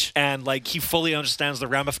watch. And, like, he fully understands the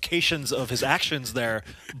ramifications of his actions there,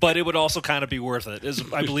 but it would also kind of be worth it,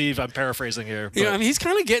 I believe I'm paraphrasing here. You know, I mean, he's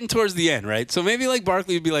kind of getting towards the end, right? So maybe, like,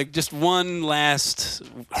 Barkley would be like, just one last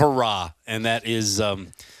hurrah, and that is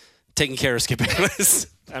taking care of Skip Bayless.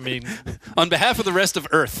 I mean... on behalf of the rest of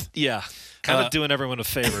Earth. Yeah. Kind of doing everyone a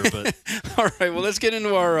favor, but... All right, well, let's get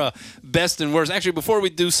into our best and worst. Actually, before we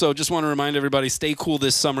do so, just want to remind everybody, stay cool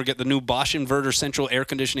this summer. Get the new Bosch Inverter Central Air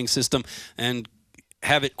Conditioning System and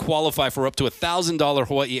have it qualify for up to $1,000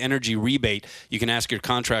 Hawaii Energy rebate. You can ask your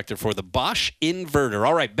contractor for the Bosch Inverter.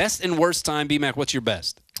 All right, best and worst time. B-Mac, what's your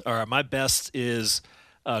best? All right, my best is...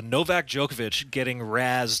 Novak Djokovic getting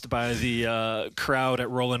razzed by the crowd at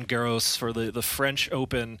Roland Garros for the French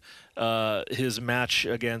Open, his match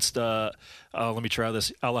against, let me try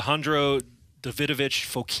this, Alejandro Davidovich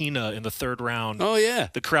Fokina in the third round. Oh, yeah.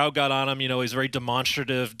 The crowd got on him. You know, he's very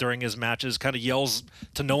demonstrative during his matches, kind of yells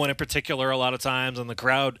to no one in particular a lot of times, and the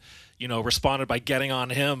crowd, you know, responded by getting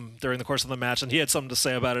on him during the course of the match, and he had something to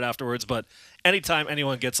say about it afterwards. But anytime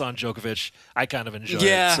anyone gets on Djokovic, I kind of enjoy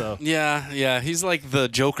it. So. Yeah. He's like the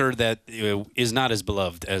Joker that is not as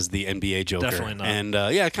beloved as the NBA Joker. Definitely not. And,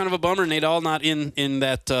 kind of a bummer. Nadal not in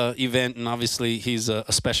that event, and obviously he's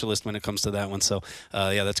a specialist when it comes to that one. So,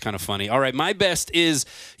 that's kind of funny. All right, my best is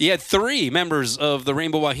you had 3 members of the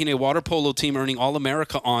Rainbow Wahine water polo team earning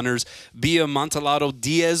All-America honors. Bia Montalado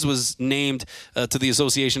Diaz was named to the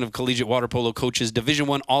Association of Collegiate Water Polo Coaches Division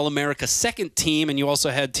I All-America second team, and you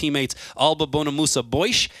also had teammates Alba Bonamusa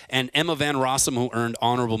Boish and Emma Van Rossum who earned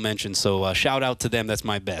honorable mention. So shout out to them. That's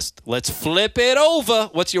my best. Let's flip it over.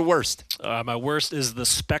 What's your worst? My worst is the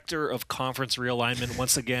specter of conference realignment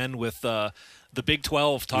once again with the Big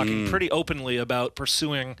 12 talking pretty openly about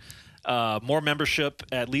pursuing more membership,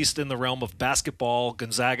 at least in the realm of basketball.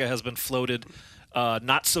 Gonzaga has been floated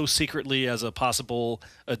not so secretly as a possible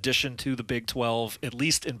addition to the Big 12, at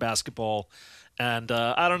least in basketball. And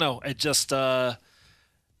I don't know. It just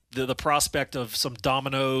the prospect of some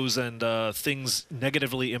dominoes and things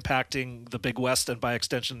negatively impacting the Big West and by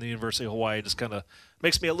extension the University of Hawaii just kind of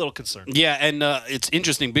makes me a little concerned. Yeah, and it's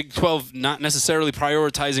interesting. Big 12 not necessarily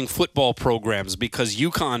prioritizing football programs because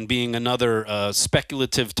UConn being another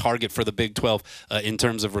speculative target for the Big 12 in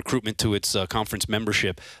terms of recruitment to its conference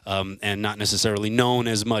membership and not necessarily known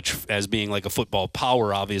as much as being like a football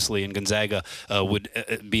power, obviously, and Gonzaga would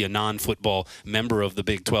be a non-football member of the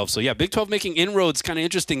Big 12. So, yeah, Big 12 making inroads, kind of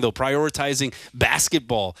interesting, though, prioritizing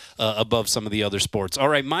basketball above some of the other sports. All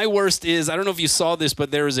right, my worst is, I don't know if you saw this, but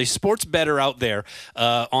there is a sports bettor out there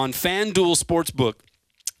on FanDuel Sportsbook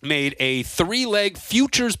made a 3-leg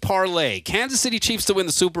futures parlay. Kansas City Chiefs to win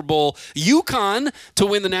the Super Bowl, UConn to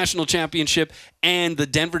win the national championship, and the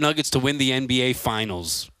Denver Nuggets to win the NBA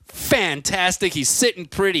Finals. Fantastic. He's sitting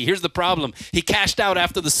pretty. Here's the problem. He cashed out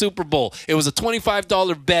after the Super Bowl. It was a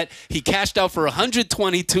 $25 bet. He cashed out for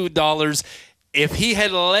 $122. If he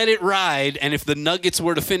had let it ride, and if the Nuggets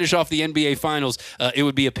were to finish off the NBA Finals, it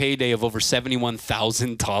would be a payday of over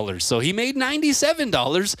 $71,000. So he made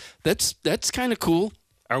 $97. That's kind of cool.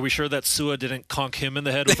 Are we sure that Sua didn't conk him in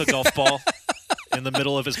the head with a golf ball in the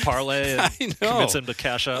middle of his parlay and convince him to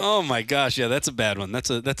cash out? Oh my gosh, yeah, that's a bad one. That's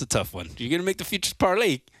a tough one. You're gonna make the futures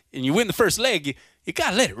parlay and you win the first leg. You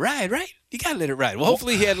gotta let it ride, right? You gotta let it ride. Well,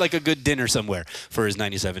 hopefully he had like a good dinner somewhere for his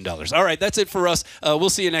 $97. All right, that's it for us.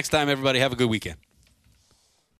 We'll see you next time, everybody. Have a good weekend.